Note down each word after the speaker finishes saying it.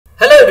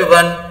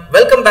everyone,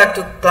 welcome back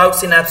to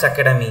Synapses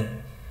Academy.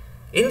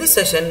 In this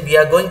session, we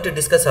are going to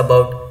discuss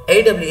about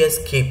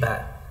AWS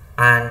Key-pair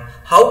and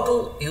how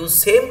to use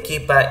same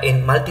key-pair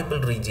in multiple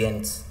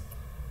regions.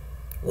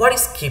 What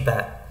is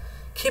key-pair?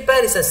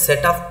 Key-pair is a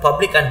set of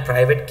public and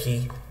private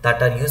key that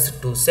are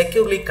used to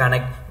securely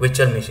connect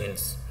virtual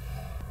machines.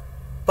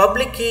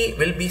 Public key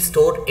will be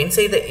stored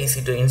inside the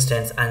EC2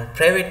 instance, and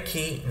private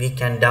key we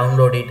can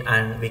download it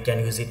and we can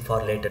use it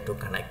for later to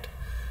connect.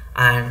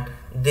 And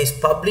this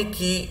public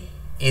key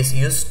is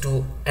used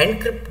to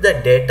encrypt the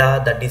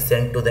data that is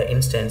sent to the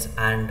instance,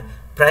 and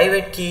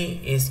private key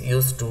is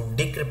used to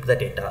decrypt the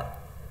data.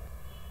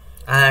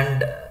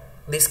 And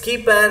this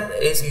key pair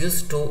is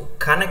used to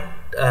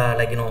connect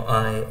connect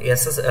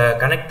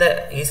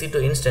the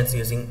EC2 instance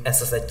using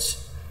SSH.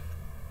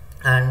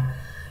 And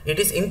it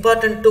is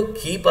important to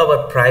keep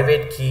our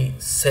private key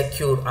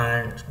secure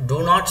and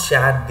do not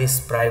share this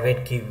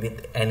private key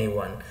with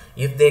anyone.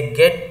 If they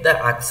get the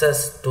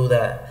access to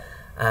the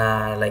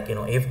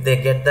if they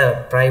get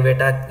the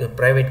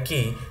private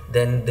key,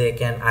 then they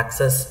can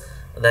access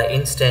the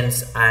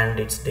instance and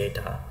its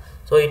data.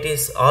 So it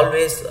is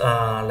always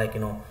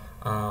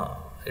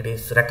it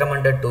is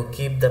recommended to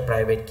keep the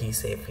private key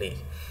safely.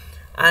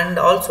 And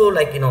also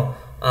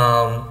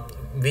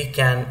we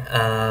can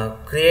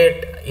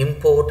create,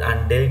 import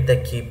and delete the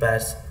key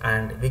pairs,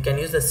 and we can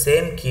use the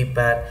same key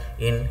pair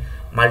in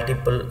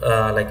multiple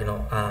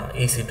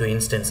EC2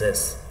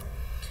 instances.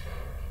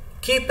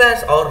 Key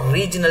pairs are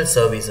regional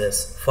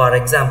services. For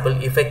example,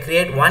 if I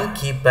create one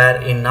key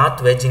pair in North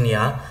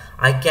Virginia,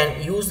 I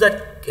can use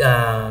that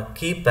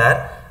key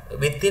pair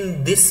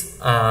within this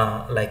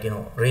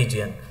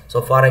region.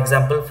 So for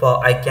example,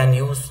 I can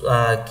use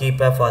key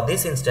pair for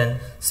this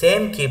instance.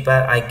 Same key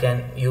pair I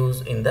can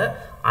use in the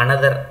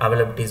another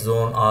availability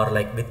zone, or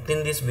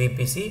within this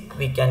VPC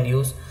we can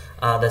use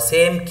the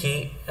same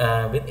key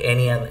with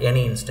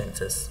any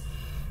instances.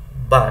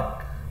 But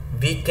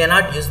we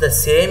cannot use the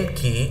same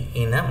key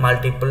in a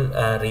multiple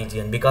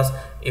region, because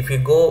if you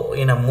go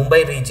in a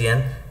Mumbai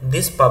region,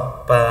 this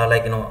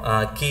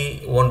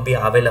key won't be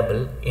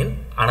available in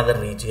another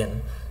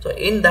region. So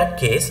in that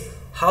case,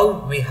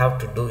 how we have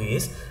to do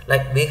is,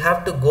 we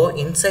have to go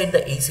inside the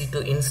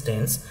EC2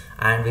 instance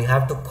and we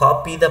have to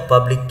copy the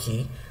public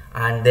key,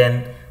 and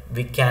then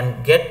we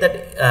can get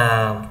that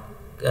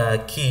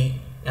key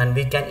and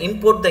we can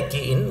import the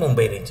key in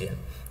Mumbai region.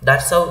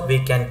 That's how we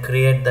can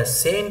create the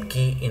same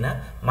key in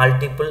a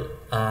multiple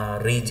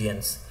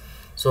regions.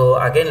 So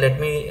again, let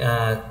me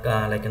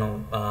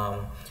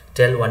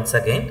tell once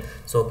again.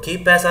 So key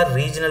pairs are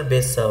regional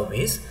based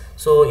service.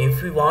 So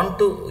if we want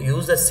to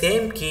use the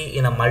same key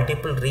in a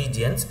multiple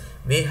regions,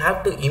 we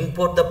have to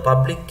import the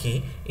public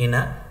key in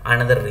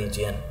another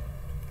region.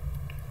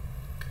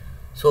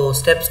 So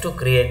steps to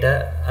create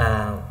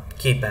a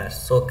key pair.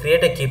 So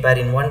create a key pair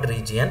in one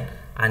region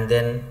and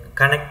then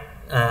connect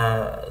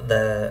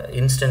the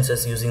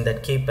instances using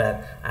that key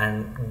pair,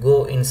 and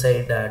go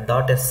inside the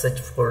 .sh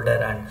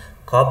folder and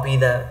copy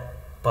the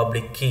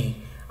public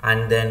key,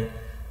 and then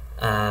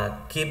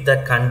keep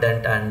that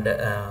content and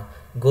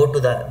go to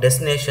the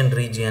destination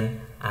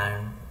region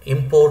and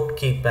import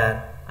key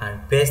pair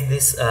and paste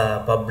this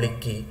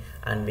public key,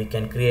 and we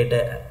can create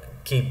a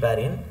key pair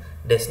in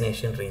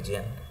destination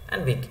region,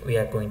 and we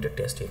are going to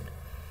test it.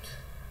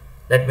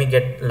 Let me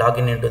log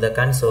in into the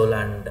console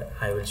and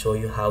I will show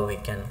you how we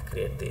can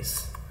create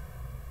this.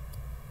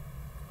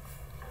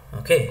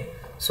 Okay,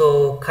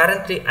 so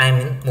currently I am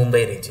in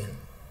Mumbai region.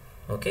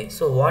 Okay,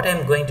 so what I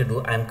am going to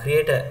do, I am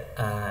create a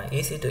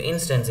EC2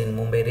 instance in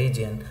Mumbai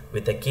region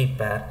with a key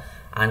pair,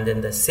 and then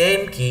the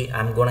same key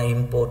I am gonna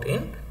import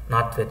in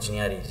North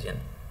Virginia region.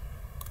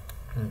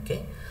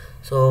 Okay,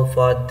 so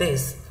for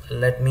this,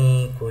 let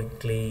me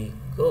quickly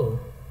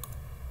go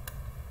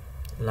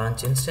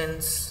launch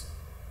instance,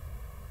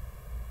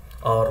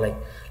 or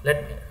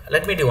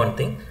let me do one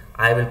thing.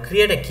 I will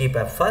create a key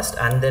pair first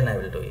and then I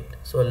will do it.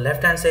 So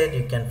left hand side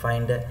you can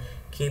find a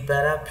key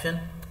pair option.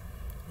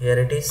 Here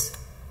it is.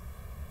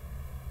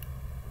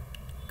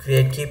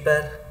 Create key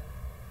pair.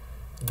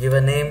 Give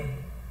a name.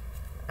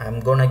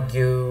 I'm gonna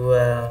give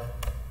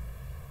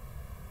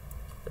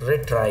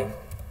retrieve.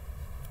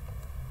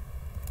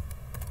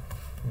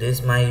 This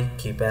is my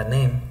key pair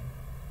name,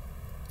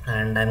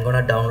 and I'm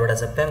gonna download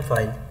as a PEM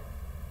file.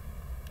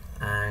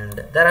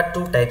 And there are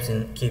two types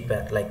in key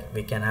pair,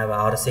 we can have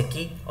RSA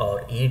key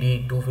or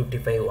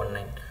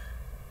ED25519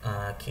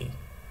 key,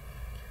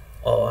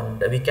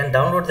 and we can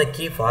download the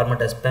key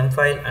format as PEM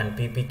file and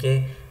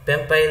PPK.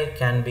 PEM file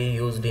can be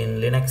used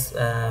in Linux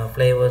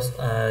flavors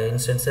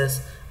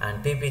instances,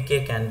 and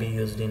PPK can be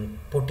used in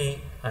PuTTY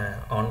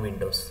on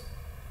Windows.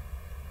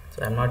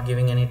 So I'm not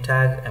giving any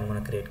tag, I'm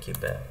going to create key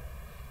pair.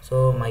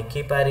 So my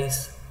key pair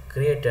is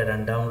created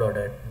and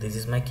downloaded. This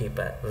is my key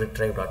pair,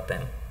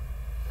 retrieve.pem.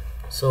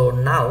 So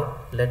now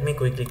let me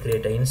quickly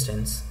create an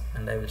instance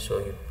and I will show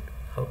you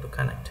how to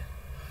connect.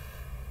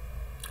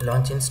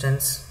 Launch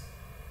instance.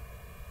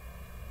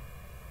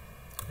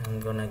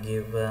 I'm gonna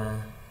give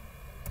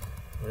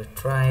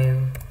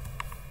retrieve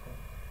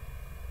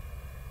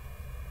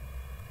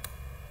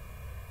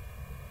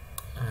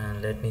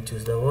and let me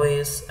choose the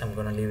OS. I'm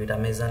gonna leave it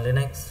Amazon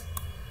Linux,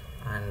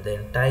 and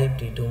then type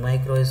T2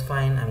 micro is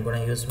fine. I'm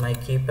gonna use my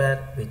key pair,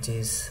 which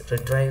is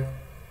retrieve,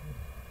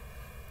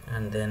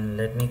 and then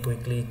let me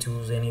quickly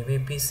choose any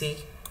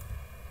VPC.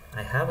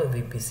 I have a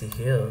VPC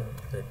here,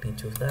 let me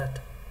choose that.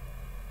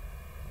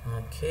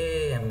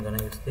 Okay, I'm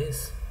gonna use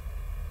this,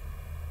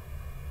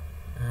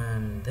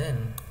 and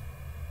then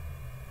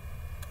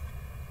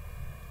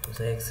to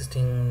the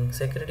existing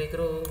security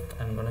group,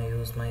 I'm gonna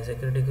use my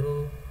security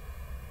group.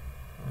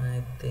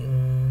 I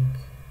think,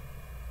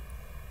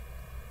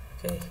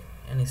 okay,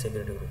 any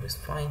security group is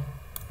fine.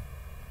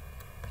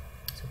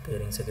 So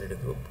pairing security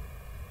group,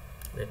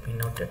 let me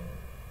note it,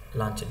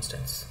 launch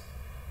instance.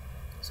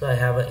 So I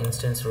have an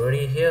instance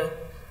ready here.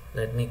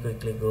 Let me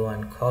quickly go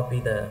and copy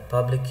the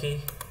public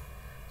key.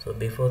 So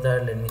before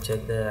that, let me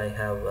check that I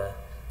have a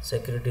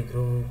security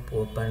group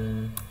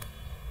open,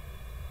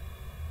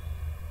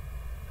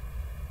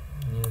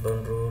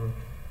 inbound rule,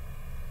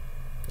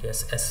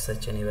 yes,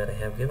 SSH anywhere I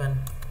have given,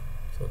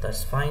 so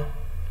that's fine.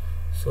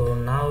 So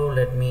now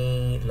let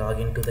me log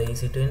into the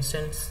EC2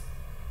 instance,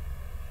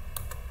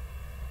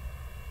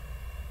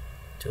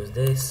 choose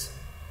this,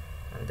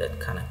 and then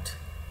connect.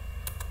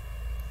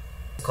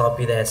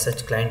 Copy the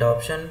SSH client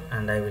option,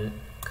 and I will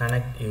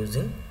connect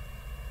using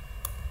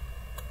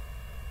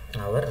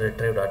our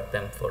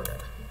retrieve.pem folder.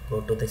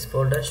 Go to this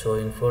folder, show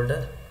in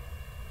folder.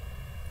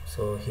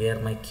 So here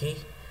my key,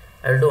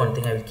 I will do one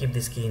thing, I will keep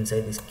this key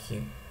inside this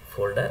key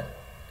folder.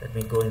 Let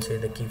me go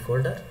inside the key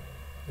folder.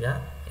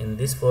 Yeah, in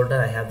this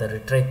folder I have the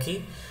retrieve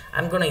key.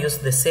 I'm gonna use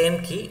the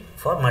same key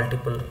for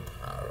multiple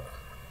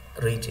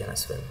region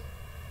as well.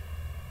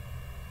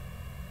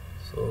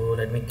 So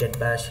let me get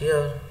bash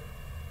here,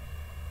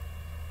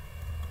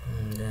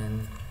 and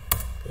then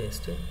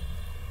paste it.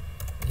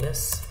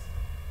 Yes,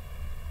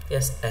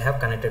 I have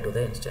connected to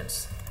the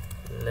instance.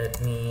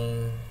 Let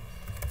me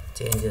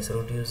change as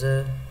root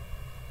user,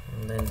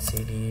 and then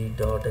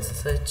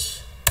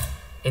cd.ssh.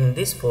 In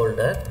this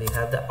folder we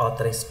have the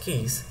authorized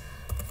keys.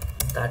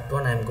 That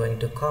one I'm going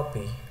to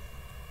copy.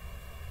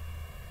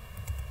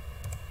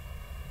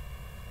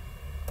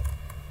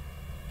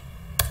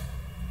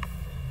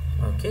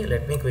 Okay,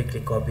 let me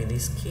quickly copy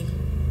this key.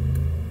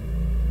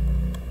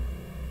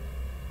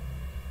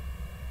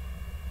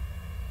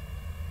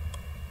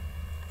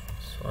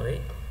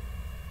 Sorry.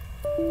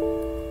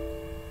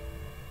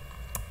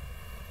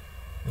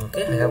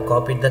 Okay, I have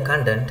copied the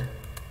content.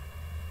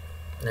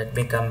 Let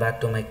me come back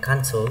to my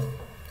console,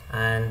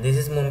 and this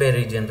is Mumbai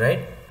region,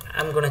 right?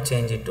 I'm gonna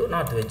change it to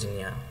North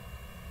Virginia.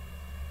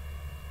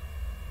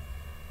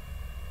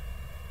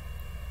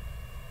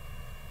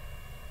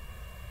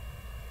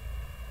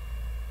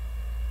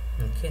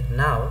 Okay,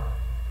 now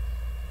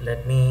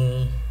let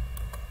me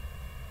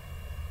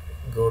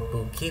go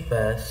to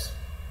key-pairs.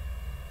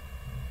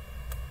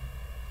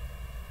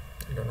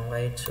 I don't know why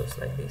it shows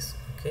like this.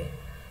 Okay,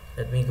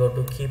 let me go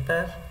to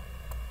key-pair,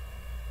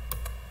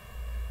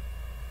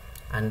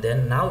 and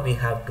then now we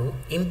have to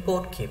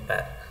import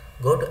key-pair.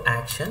 Go to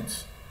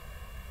actions.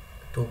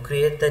 To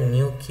create the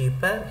new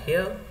key-pair,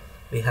 here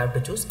we have to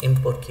choose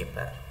import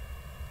key-pair.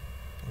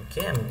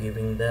 Okay, I'm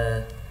giving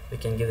the, we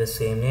can give the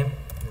same name,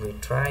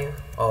 retrieve,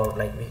 or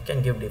like we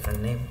can give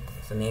different name,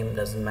 the name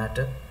doesn't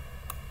matter,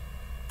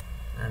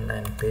 and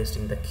I'm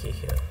pasting the key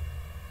here.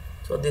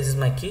 So this is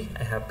my key,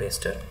 I have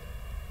pasted.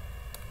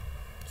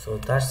 So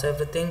that's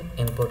everything.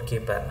 Import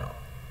key-pair now.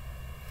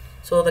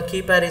 So the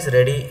key-pair is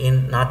ready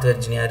in North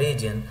Virginia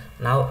region.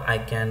 Now I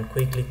can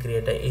quickly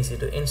create a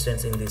EC2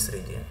 instance in this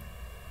region.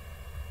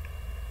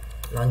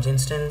 Launch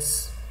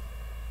instance,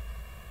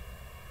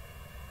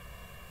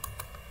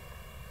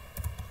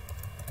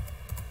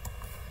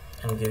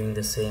 I'm giving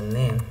the same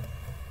name,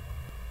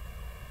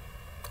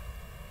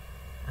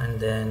 and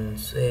then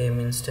same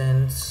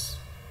instance,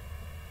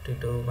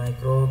 T2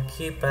 micro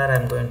key-pair.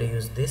 I'm going to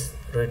use this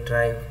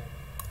retrieve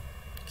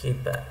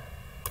key-pair.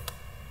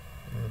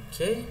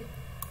 Okay,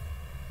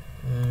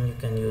 you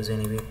can use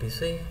any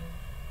VPC,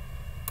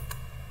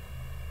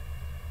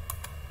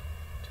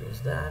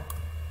 choose that.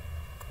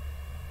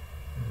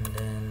 And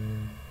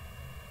then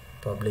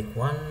public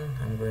one,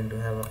 I'm going to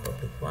have a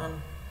public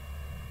one,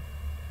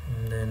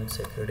 and then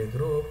security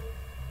group,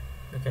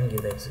 you can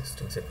give the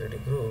existing security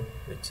group,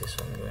 which is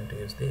I'm going to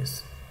use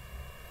this.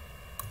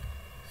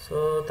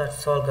 So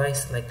that's all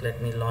guys, like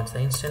let me launch the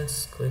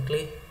instance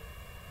quickly.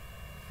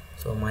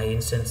 So my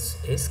instance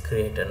is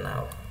created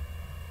now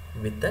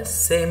with the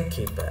same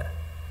key pair.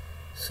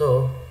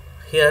 So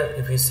here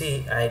if you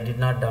see, I did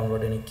not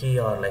download any key,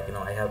 or like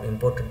I have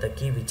imported the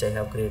key which I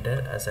have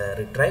created as a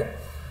retrieve,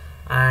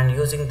 and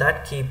using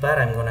that key pair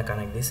I'm gonna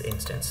connect this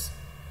instance.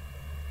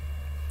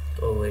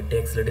 So it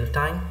takes little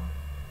time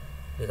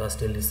because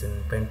still it's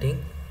in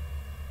printing.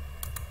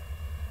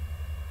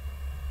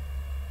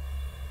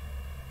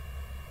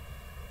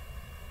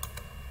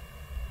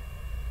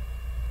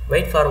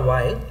 Wait for a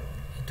while,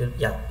 it will,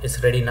 yeah,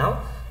 it's ready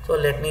now. So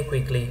let me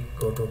quickly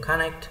go to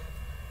connect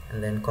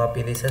and then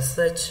copy this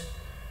SSH,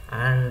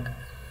 and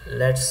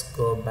let's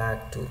go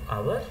back to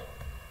our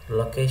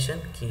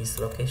location, keys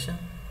location.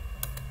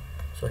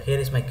 So here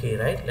is my key,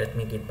 right? Let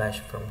me git bash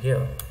from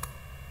here,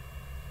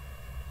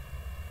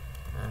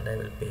 and I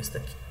will paste the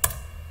key.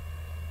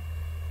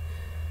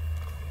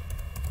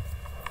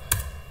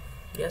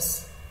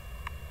 Yes,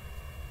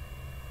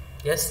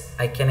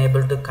 I can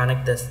able to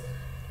connect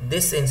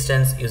this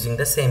instance using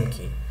the same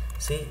key.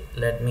 See,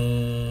 let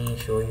me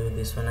show you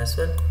this one as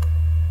well.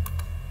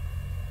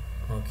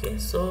 Okay,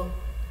 so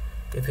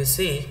if you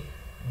see,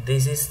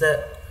 this is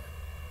the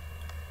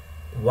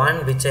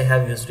one which I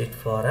have used it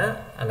for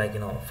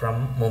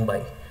from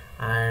Mumbai,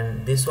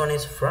 and this one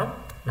is from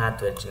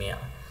North Virginia.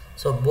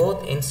 So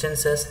both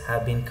instances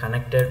have been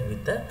connected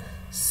with the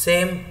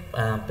same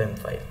PEM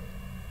file.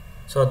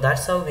 So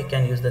that's how we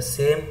can use the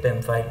same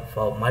PEM file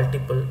for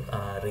multiple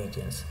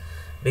regions,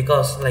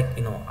 because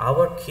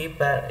our key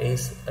pair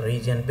is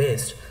region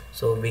based,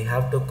 so we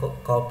have to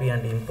copy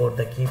and import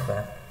the key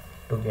pair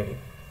to get it.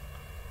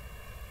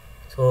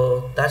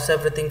 So that's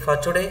everything for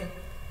today.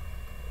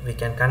 We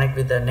can connect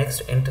with the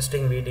next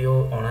interesting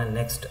video on our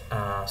next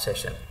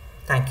session.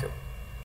 Thank you.